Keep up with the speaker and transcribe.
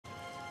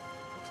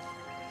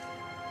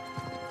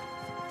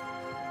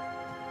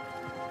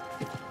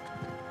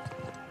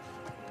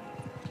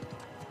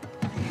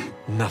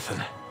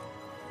Nothing.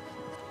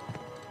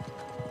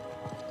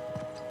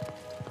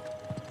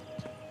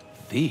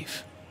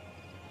 Thief?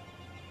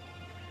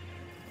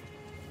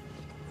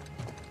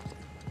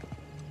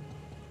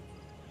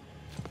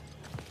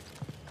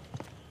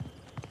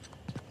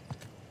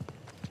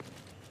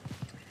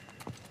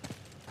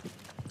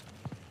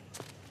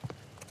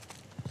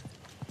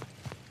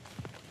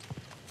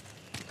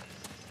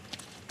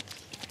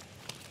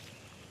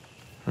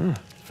 Huh,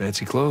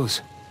 fancy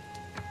clothes.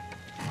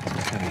 Some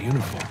kind of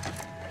uniform.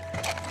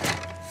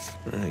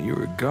 You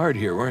were a guard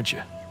here, weren't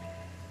you?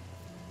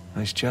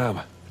 Nice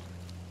job.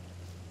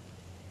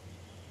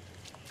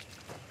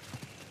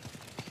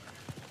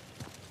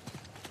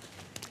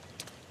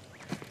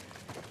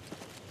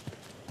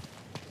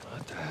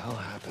 What the hell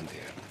happened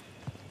here?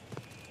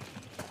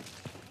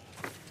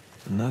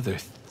 Another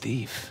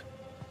thief.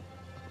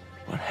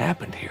 What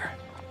happened here?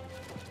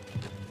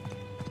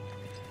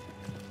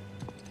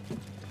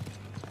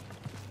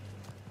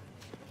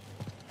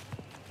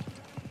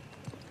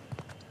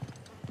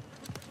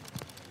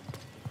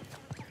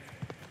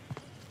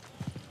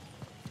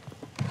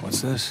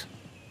 What's this?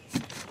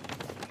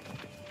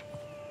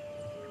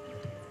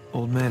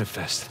 Old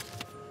manifest.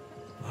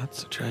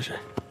 Lots of treasure.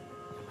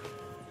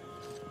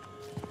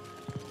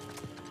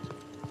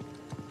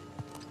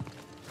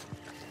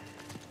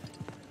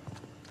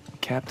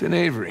 Captain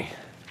Avery.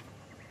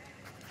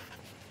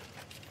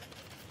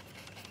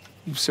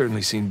 You've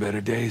certainly seen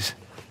better days.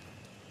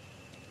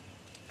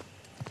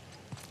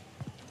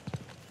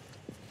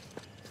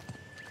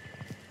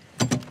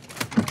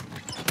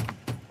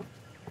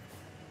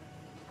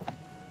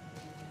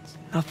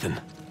 Nothing.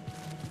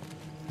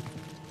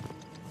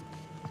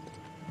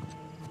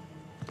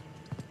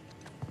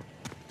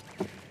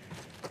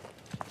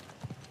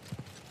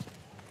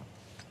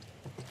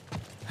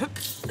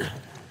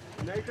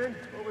 Nathan,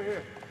 over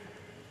here.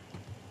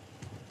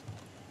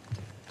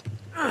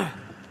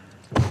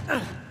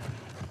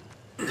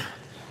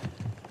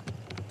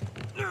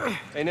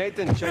 Hey,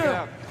 Nathan, check it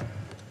out.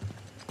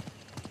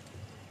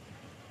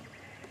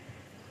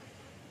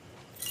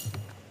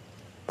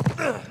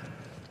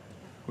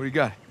 What do you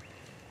got?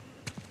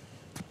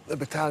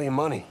 Libertalia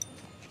money.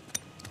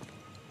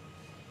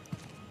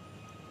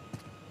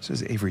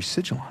 Says Avery's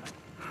sigil on it.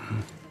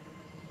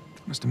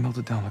 Must have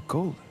melted down the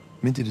gold,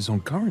 minted his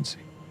own currency.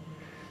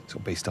 So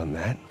based on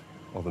that,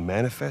 all the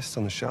manifests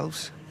on the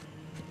shelves,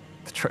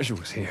 the treasure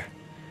was here.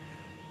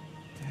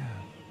 Yeah.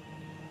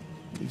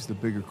 Leaves the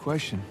bigger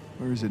question.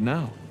 Where is it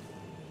now?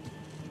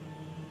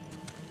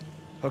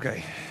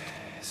 Okay,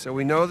 so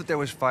we know that there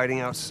was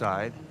fighting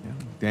outside.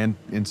 Yeah. And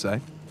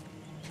inside?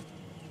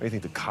 Do you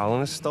think the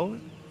colonists stole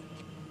it?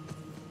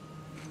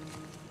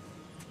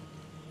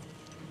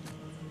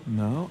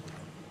 No.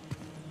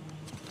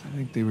 I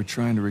think they were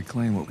trying to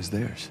reclaim what was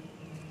theirs.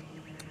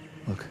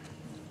 Look.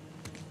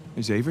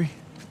 There's Avery.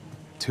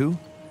 2.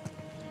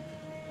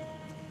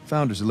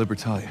 Founders of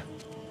Libertalia.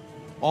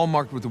 All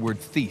marked with the word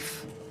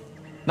thief.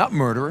 Not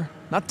murderer,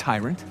 not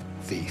tyrant.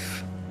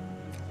 Thief.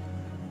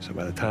 So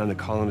by the time the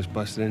colonists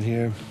busted in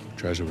here,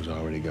 treasure was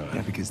already gone.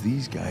 Yeah, because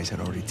these guys had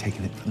already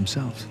taken it for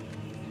themselves.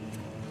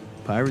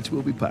 Pirates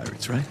will be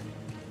pirates, right?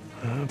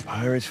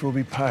 Pirates will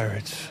be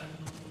pirates.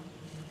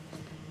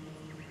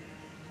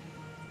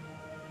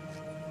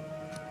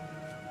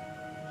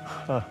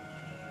 Huh.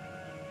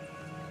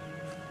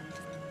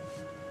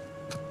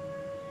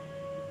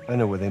 I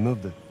know where they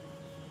moved it.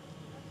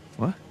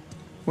 What?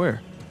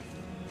 Where?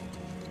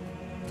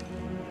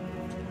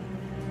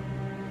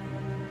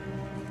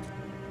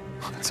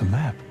 It's a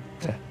map.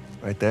 Yeah,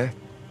 right there.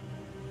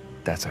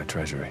 That's our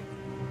treasury.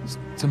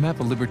 It's a map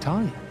of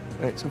Libertalia.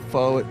 Right, so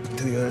follow it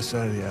to the other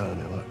side of the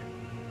island there, look.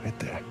 Right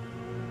there.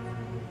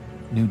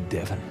 New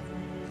Devon.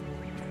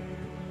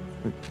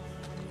 But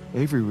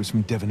Avery was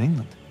from Devon,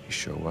 England. He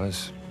sure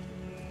was.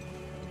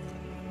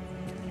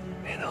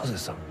 Man, those are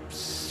some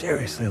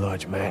seriously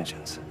large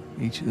mansions.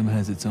 Each of them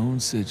has its own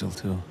sigil,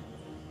 too.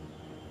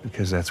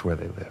 Because that's where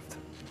they lived.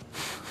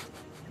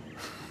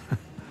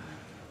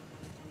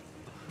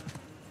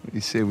 What do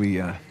you say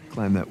we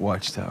climb that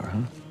watchtower,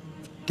 huh?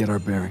 Get our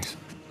bearings.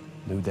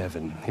 New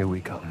Devon, here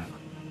we come.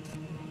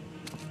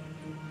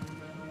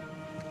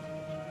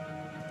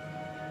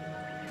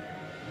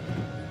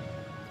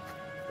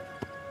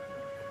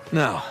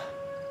 Now,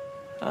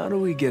 how do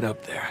we get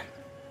up there?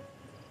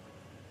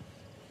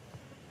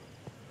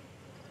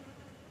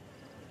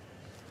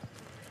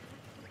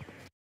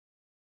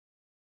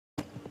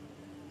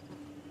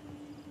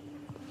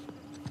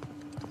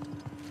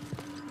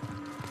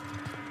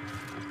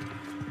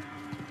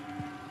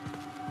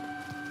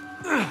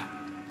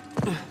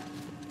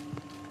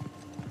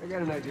 I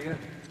got an idea.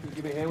 Can you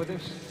give me a hand with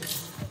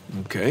this?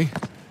 Okay.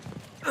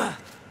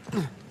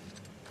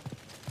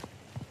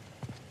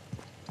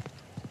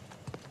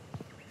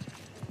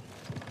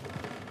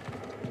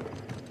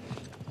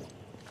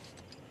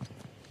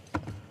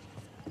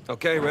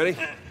 Okay, ready?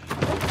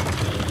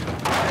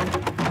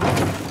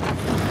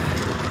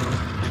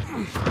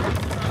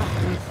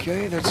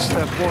 Okay, that's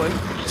step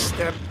 1.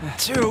 Step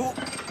 2.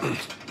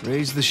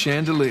 Raise the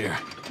chandelier.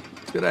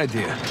 Good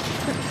idea.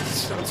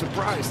 Sound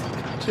surprised.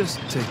 Just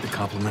take the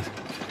compliment.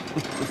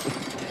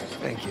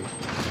 Thank you.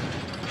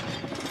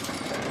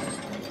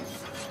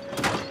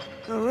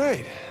 All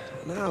right.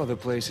 Now the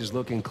place is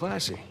looking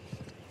classy.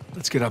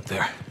 Let's get up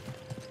there.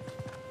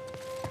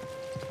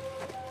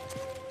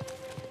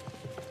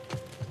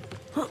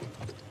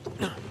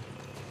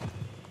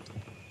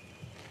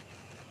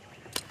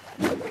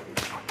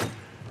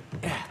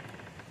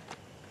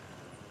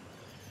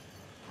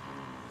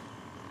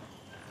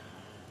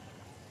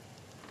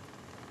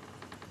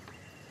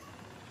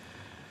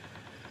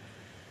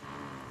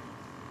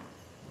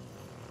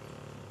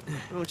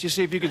 Why don't you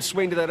see if you can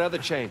swing to that other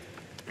chain?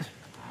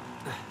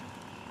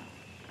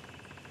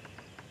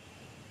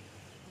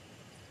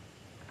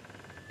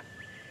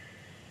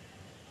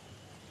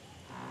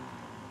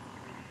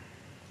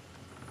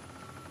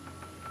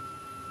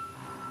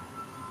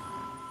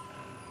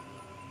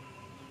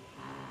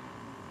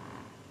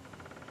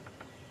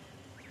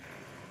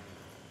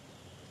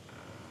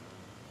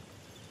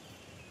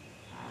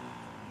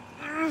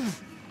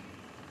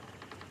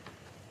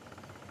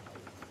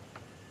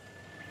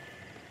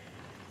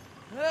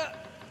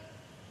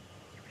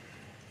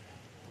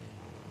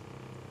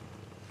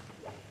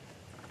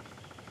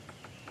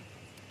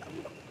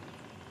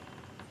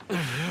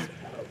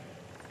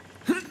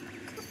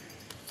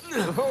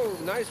 Oh,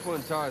 nice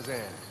one,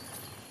 Tarzan.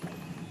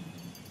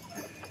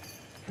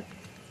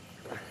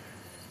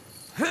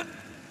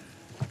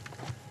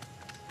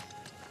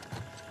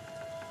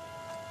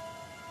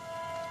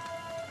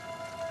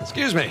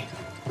 Excuse me.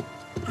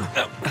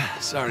 Oh,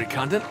 sorry,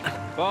 Condon.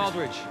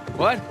 Baldridge.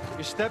 What?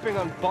 You're stepping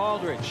on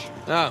Baldridge.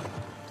 Oh,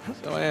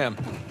 so I am.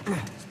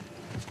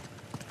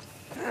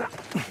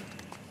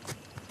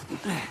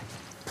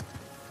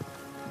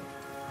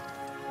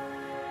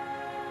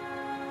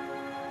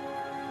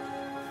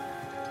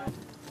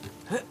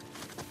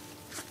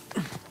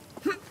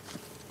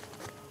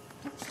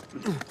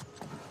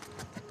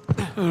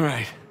 All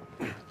right,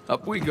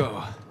 up we go.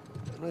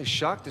 I'm really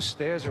shocked the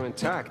stairs are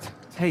intact.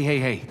 Hey, hey,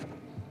 hey.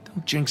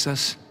 Don't jinx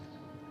us.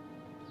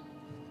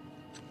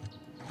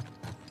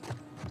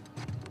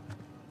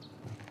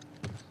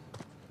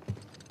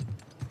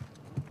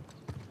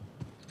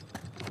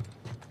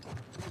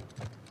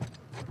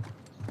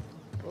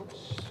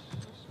 Oops,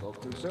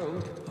 spoke too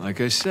soon.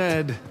 Like I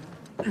said.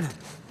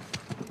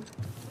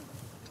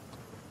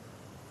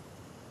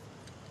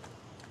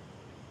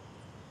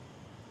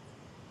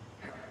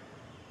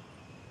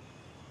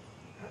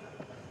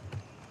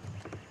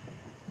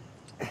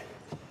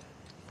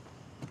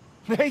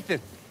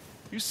 Nathan,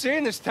 you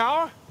seeing this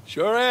tower?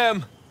 Sure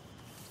am.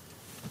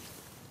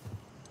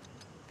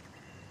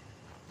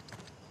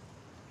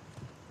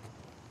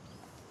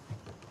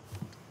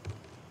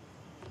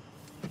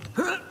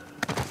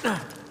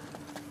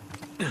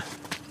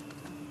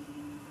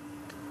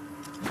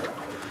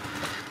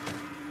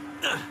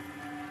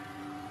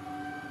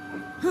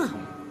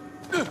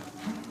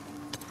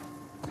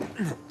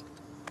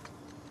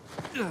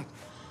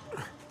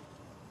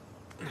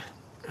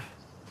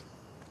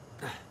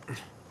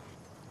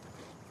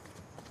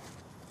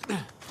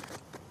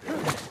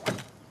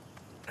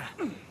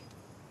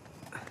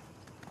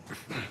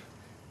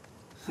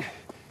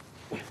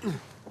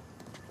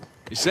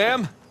 You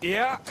Sam?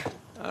 Yeah.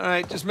 All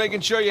right, just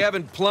making sure you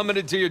haven't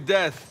plummeted to your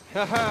death.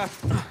 Haha.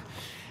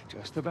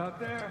 Just about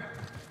there.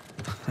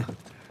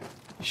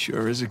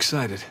 Sure is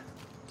excited.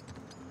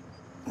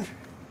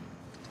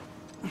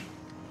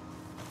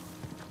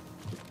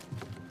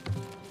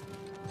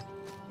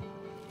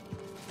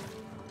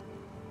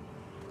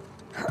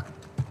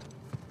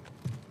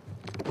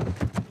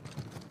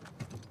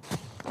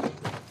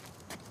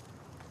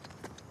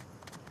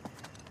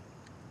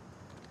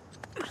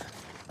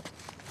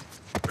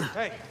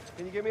 Hey,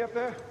 can you get me up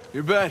there?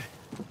 You bet.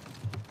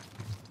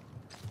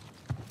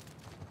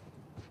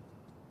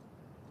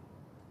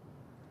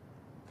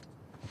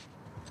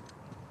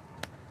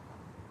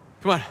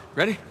 Come on,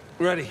 ready?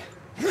 Ready.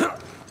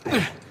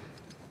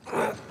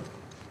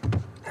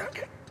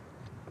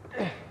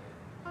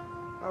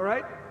 All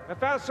right, I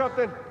found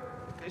something.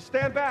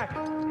 Stand back.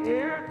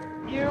 Here,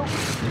 you,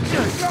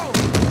 go!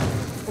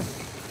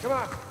 Come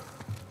on.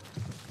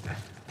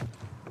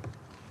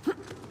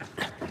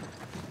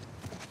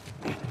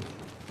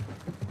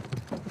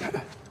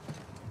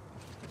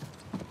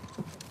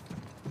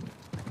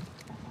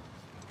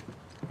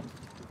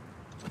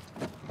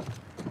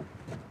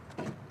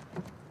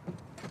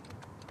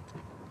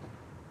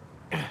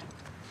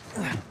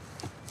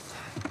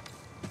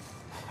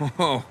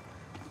 Oh.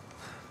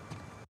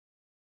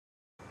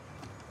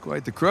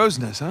 Quite the crow's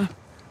nest, huh?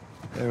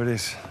 There it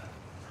is.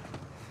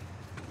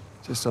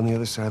 Just on the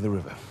other side of the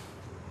river.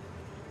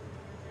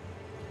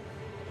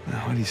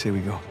 Now, what do you say we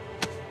go?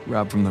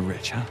 Rob from the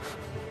rich, huh?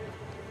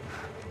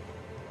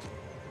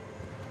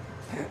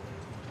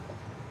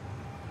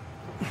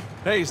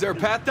 Hey, is there a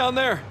path down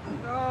there?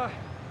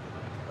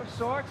 Of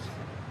sorts.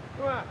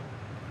 Come on.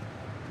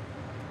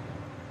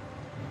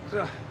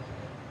 So,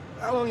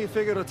 how long you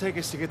figure it'll take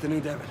us to get to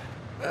New Devon?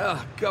 Well,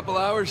 a couple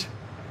hours.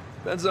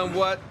 Depends on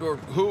what or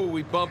who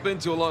we bump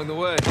into along the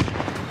way.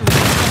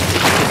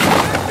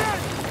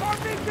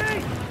 See?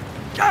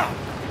 Oh,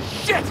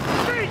 shit!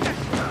 Jesus!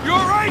 You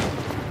all right?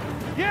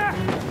 Yeah!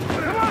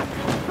 Come on!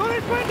 Go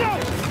this window!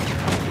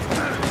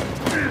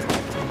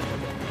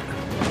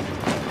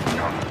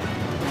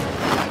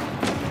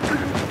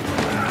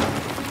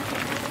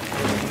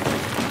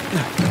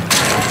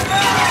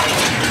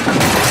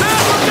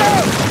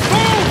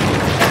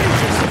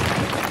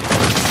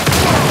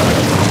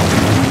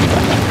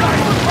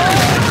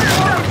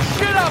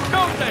 Shit up,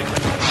 don't they?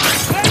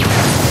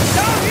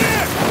 Down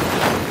here!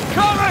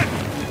 Coming!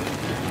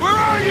 Where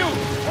are you?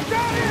 I'm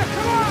down here!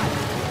 Come on!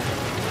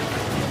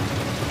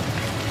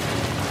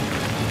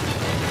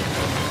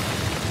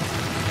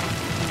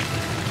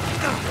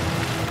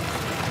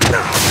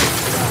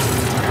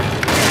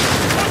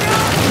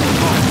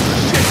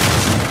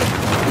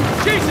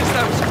 Jesus,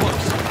 that was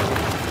close.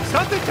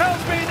 Something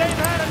tells me they've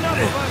had enough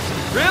of us.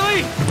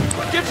 Really?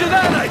 What gives you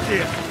that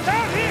idea?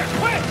 Down here!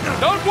 Quick!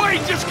 Don't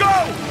wait, just go!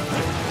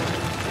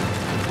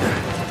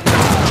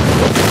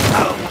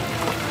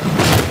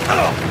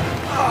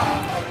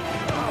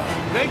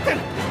 Nathan!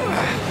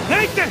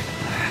 Nathan!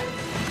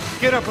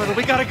 Get up, brother.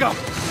 We gotta go.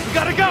 We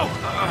gotta go!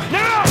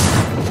 Now!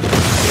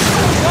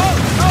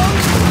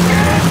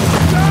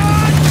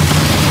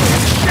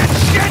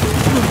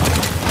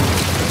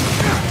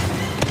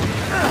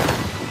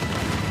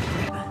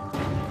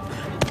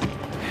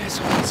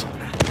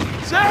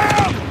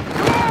 Sam!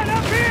 Come on,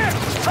 up here!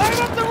 Climb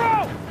up the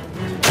rope!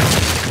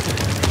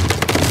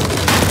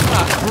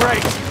 Ah,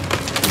 great.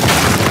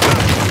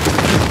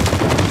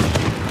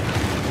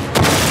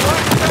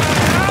 What the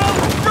hell?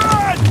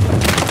 Run!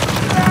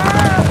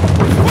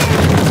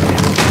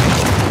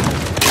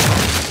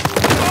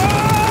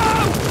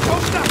 Oh!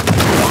 Don't stop!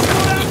 Don't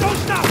slow down! Don't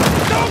stop!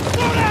 Don't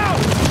slow down!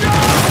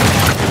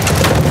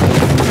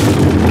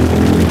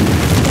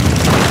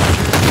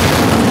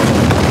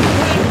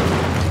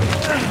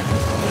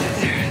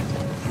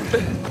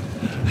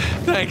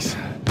 Thanks.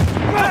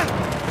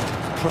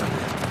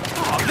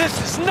 Oh, this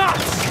is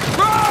nuts!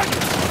 Run!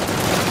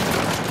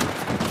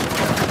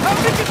 How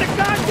did you get the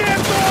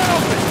goddamn door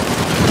open?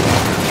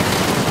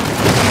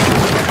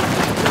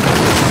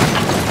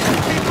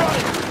 Keep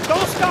running!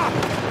 Don't stop!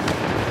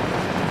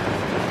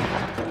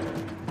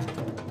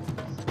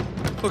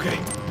 Okay.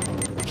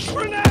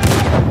 Grenade!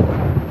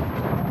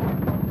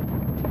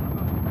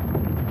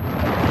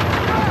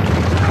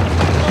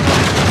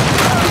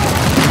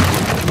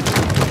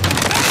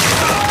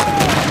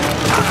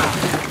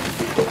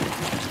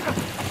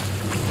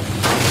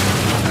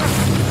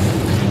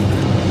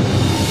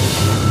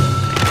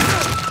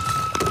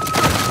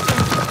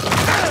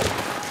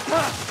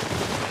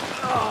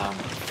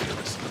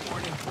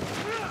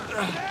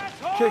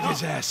 Kick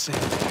his ass, Sam.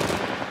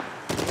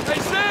 Hey,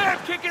 Sam!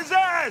 Kick his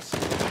ass!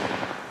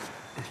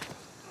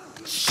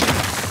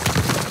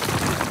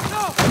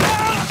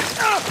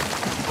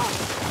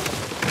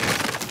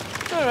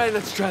 All right,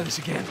 let's try this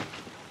again.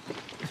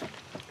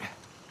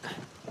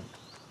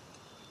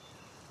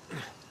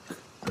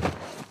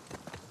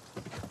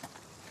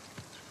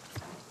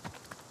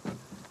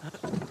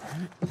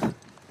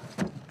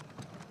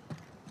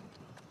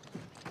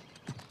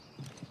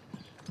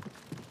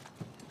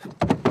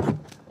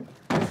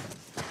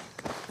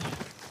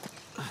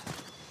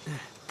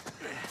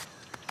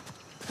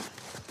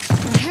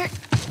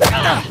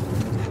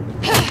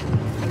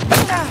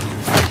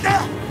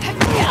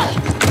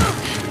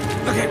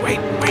 Okay, wait.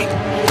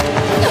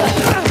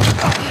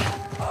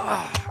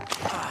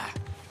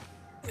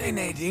 Hey,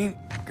 Nadine.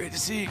 Great to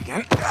see you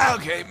again.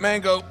 Okay,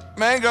 mango.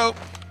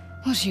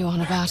 What are you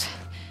on about?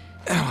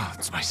 Oh,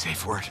 it's my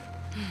safe word.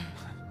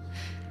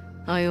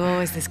 Are you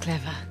always this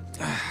clever?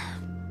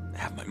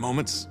 Have my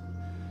moments.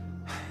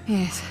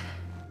 Yes.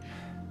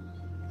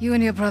 You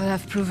and your brother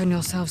have proven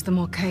yourselves the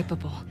more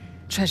capable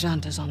treasure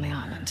hunters on the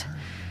island.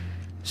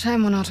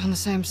 Shame we're not on the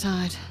same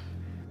side.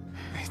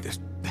 Hey, there's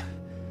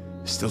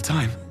still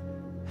time.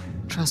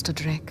 Trust a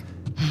Drake.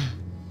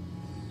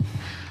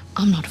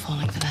 I'm not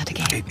falling for that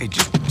again. Hey,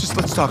 just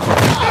let's talk.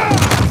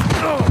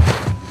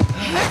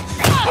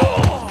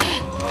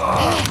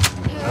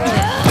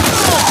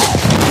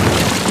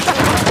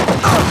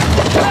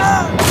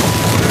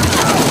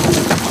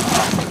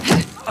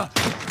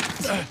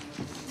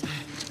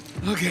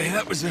 Okay,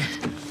 that was a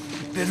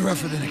bit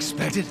rougher than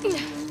expected.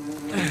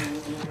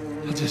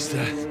 I'll just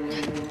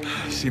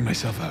see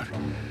myself out.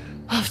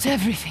 After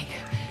everything,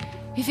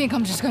 you think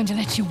I'm just going to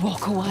let you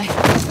walk away?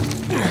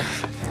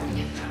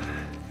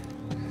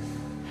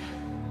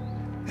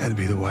 That'd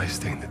be the wise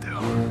thing to do.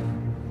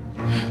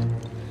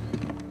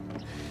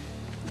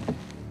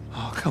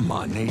 Oh, come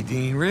on,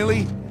 Nadine,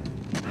 really?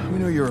 We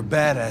know you're a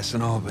badass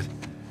and all, but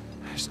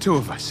there's two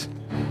of us.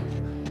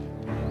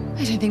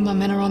 I don't think my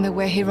men are on their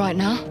way here right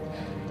now.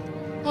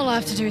 All I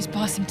have to do is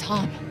buy some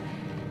time.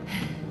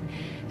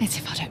 Let's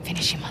see if I don't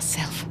finish him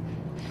myself.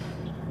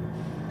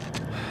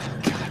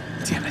 God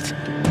damn it.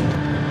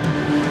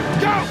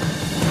 Go!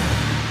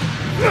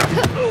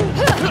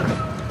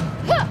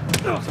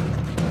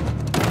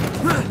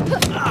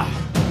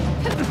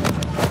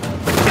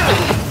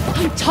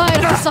 I'm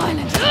tired of the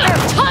silence.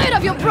 I'm tired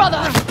of your brother.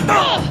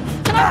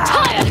 And I'm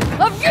tired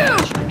of you!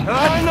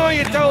 I know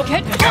you don't.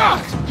 Get out!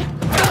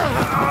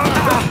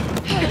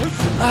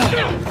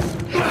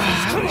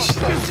 How did she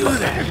do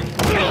that?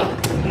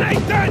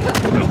 Nathan!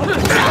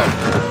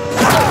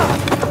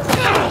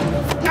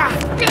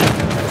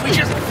 We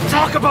just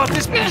talk about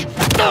this bitch.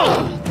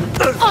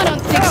 I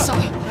don't think so.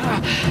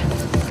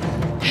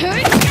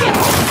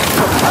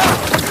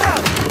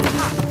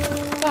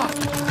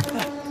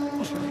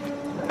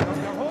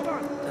 Hold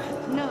on.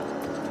 No.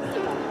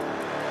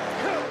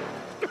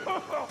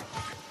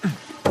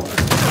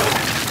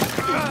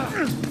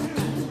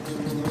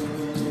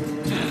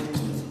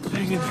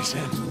 Hang in there,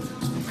 Sam.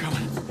 I'm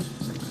coming.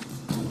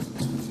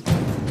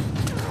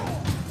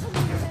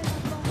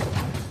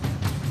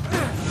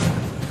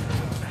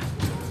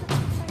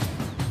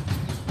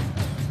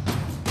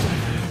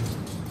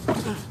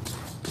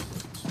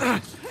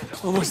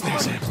 Almost there,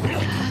 Sam.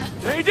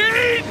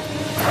 Nadine!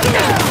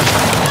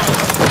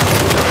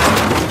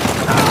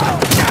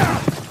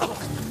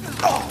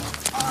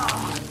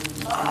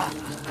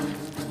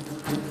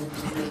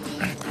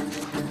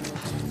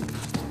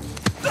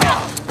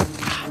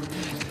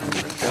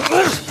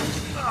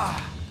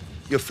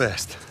 You're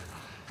fast,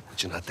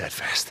 but you're not that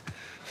fast.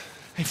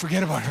 Hey,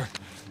 forget about her.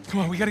 Come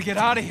on, we gotta get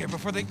out of here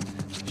before they...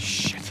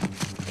 Shit.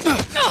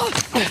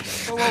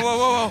 Whoa, whoa, whoa,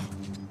 whoa, whoa.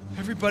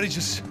 Everybody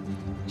just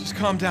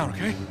calm down,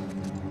 okay?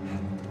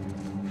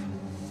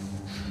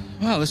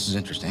 Well, this is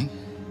interesting.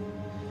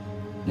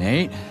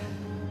 Nate?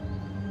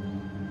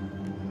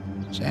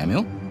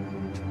 Samuel?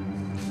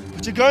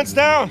 Put your guns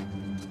down!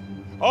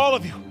 All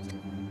of you!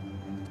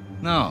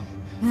 No.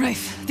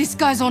 Rafe, this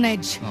guy's on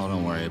edge. Oh,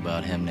 don't worry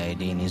about him,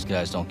 Nadine. These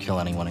guys don't kill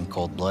anyone in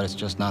cold blood. It's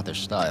just not their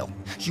style.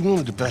 You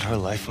wanted to bet her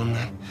life on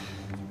that?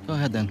 Go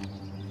ahead, then.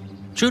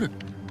 Shoot her.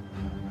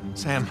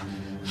 Sam.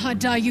 I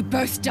die, you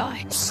both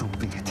die. So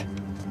be it.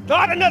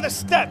 Not another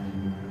step!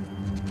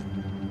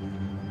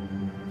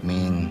 I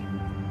mean,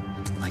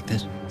 like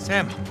this?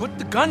 Sam, put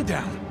the gun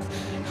down.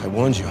 I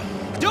warned you.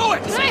 Do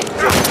it!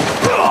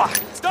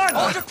 It's done!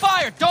 Hold your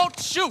fire! Don't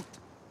shoot!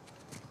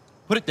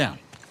 Put it down.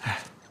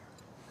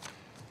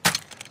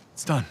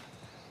 It's done.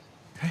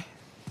 Okay?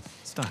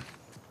 It's done.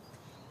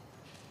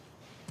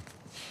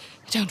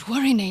 Don't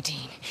worry,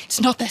 Nadine. It's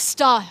not their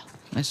style.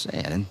 I say,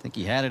 I didn't think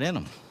he had it in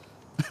him.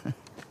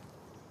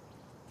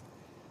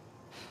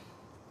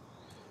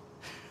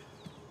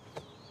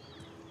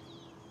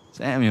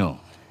 Samuel,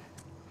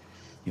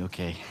 you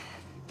okay?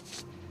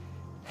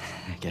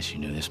 I guess you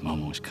knew this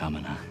moment was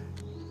coming, huh?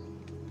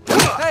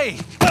 Hey!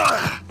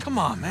 Come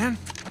on, man.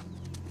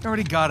 You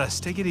already got us.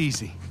 Take it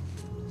easy.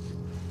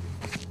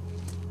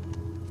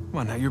 Come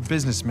on, now, you're a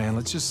businessman.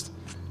 Let's just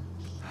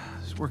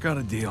work out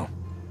a deal.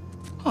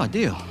 Oh, a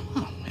deal.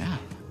 Oh, yeah.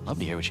 Love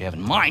to hear what you have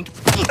in mind.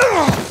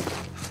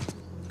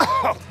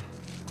 Oh,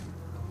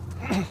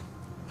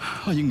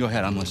 you can go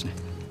ahead. I'm listening.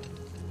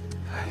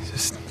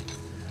 Just...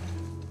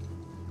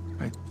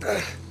 Right.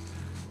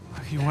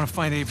 You want to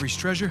find Avery's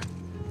treasure?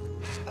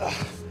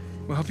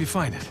 We'll help you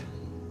find it.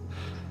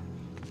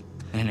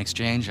 And in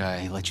exchange,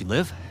 I let you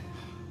live?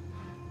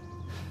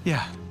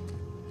 Yeah.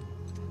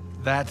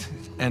 That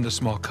and a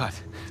small cut.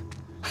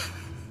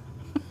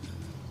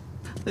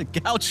 The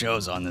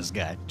gaucho's on this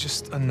guy.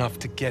 Just enough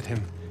to get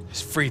him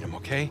his freedom,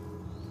 okay?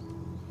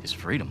 His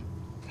freedom.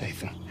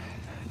 Nathan.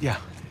 Yeah.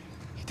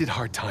 He did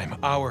hard time.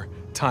 Our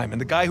time. And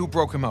the guy who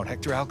broke him out,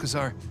 Hector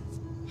Alcazar,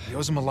 he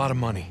owes him a lot of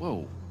money.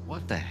 Whoa,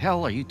 what the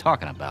hell are you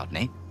talking about,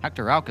 Nate?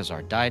 Hector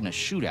Alcazar died in a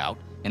shootout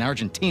in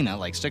Argentina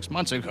like 6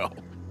 months ago.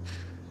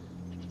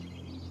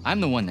 I'm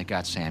the one that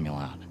got Samuel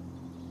out.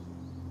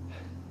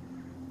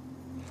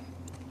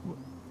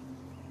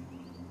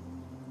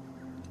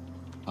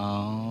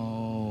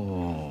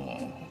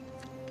 Oh.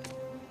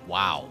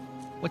 Wow.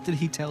 What did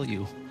he tell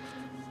you?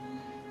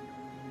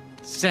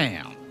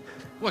 Sam,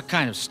 what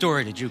kind of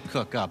story did you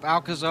cook up?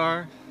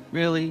 Alcazar?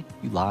 Really?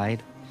 You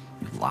lied?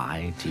 You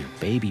lied to your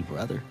baby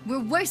brother?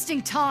 We're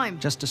wasting time.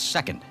 Just a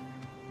second.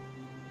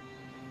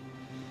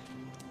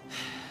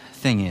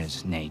 Thing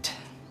is, Nate,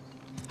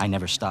 I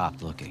never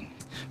stopped looking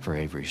for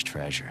Avery's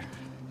treasure.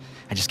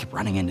 I just kept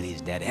running into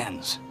these dead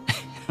ends.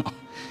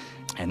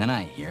 And then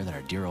I hear that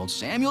our dear old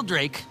Samuel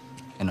Drake,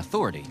 an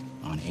authority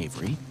on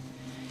Avery,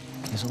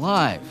 is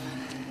alive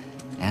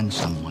and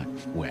somewhat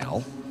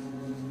well.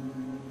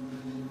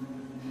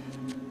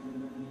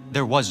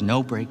 There was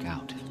no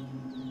breakout.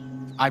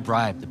 I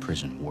bribed the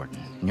prison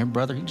warden, and your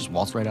brother, he just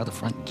waltzed right out the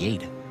front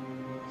gate.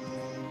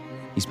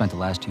 He spent the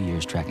last 2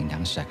 years tracking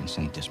down a second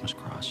St. Dismas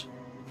cross.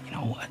 You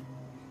know what?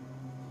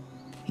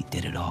 He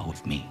did it all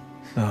with me.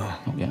 No.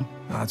 Oh, yeah?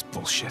 No, that's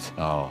bullshit.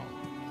 Oh.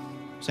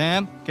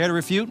 Sam, care to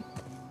refute?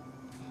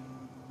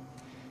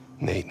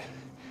 Nate.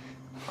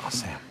 Oh,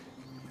 Sam.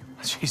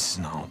 Jesus,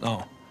 no,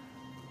 no.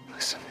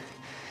 Listen.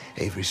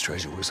 Avery's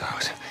treasure was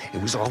ours.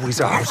 It was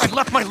always ours. I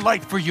left my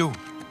life for you.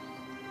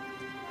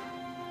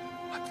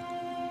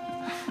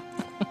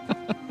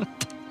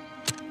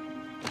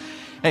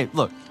 Hey,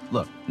 look,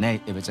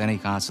 Nate, if it's any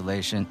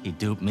consolation, he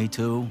duped me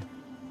too.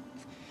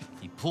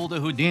 He pulled a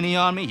Houdini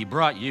on me, he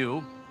brought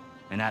you,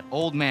 and that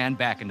old man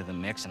back into the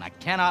mix, and I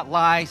cannot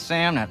lie,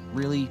 Sam, that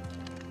really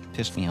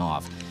pissed me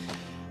off.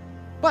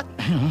 But,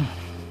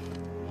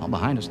 all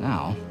behind us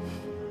now.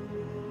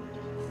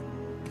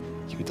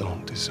 You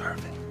don't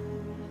deserve it.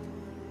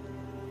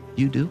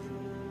 You do?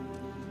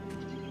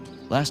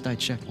 Last I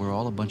checked, we're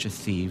all a bunch of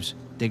thieves,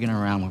 digging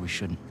around where we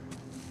shouldn't.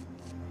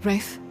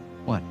 Rafe,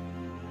 What?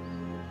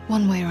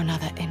 one way or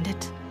another, end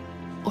it.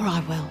 Or I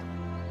will.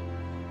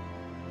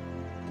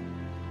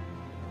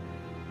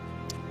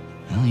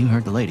 Well, you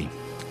heard the lady.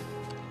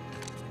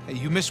 Hey,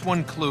 you missed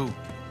one clue.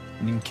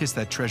 You didn't kiss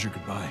that treasure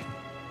goodbye.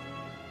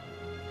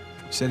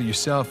 You said it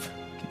yourself.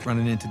 Keep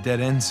running into dead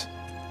ends.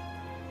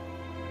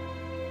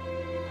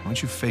 Why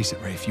don't you face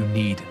it, Rafe? You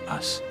need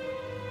us.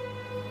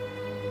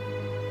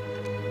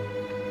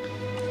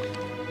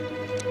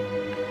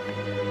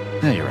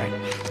 Yeah, you're right.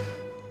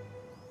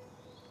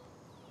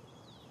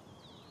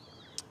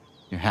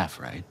 You're half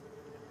right.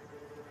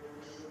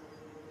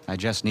 I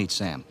just need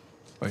Sam.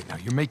 Wait, now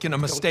you're making a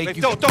mistake.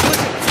 Rafe, don't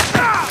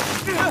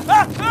listen!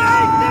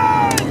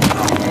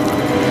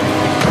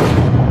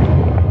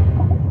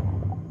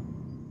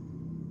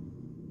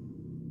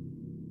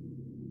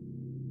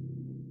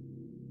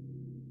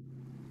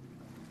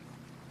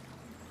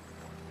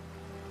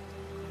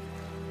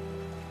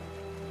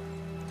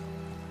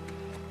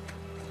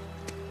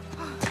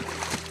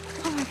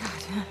 Oh my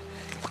God.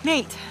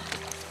 Nate!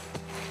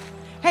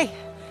 Hey,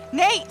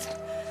 Nate!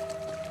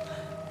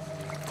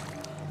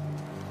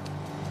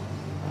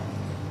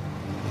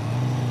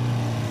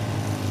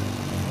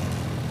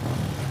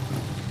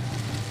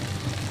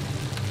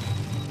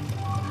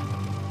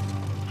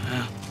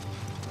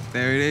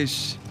 There it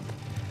is.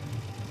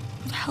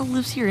 Who the hell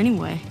lives here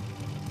anyway?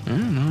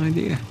 No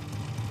idea.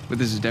 But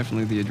this is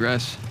definitely the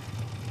address.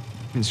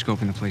 Been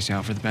scoping the place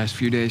out for the past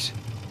few days.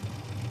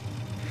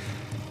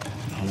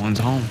 No one's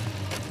home.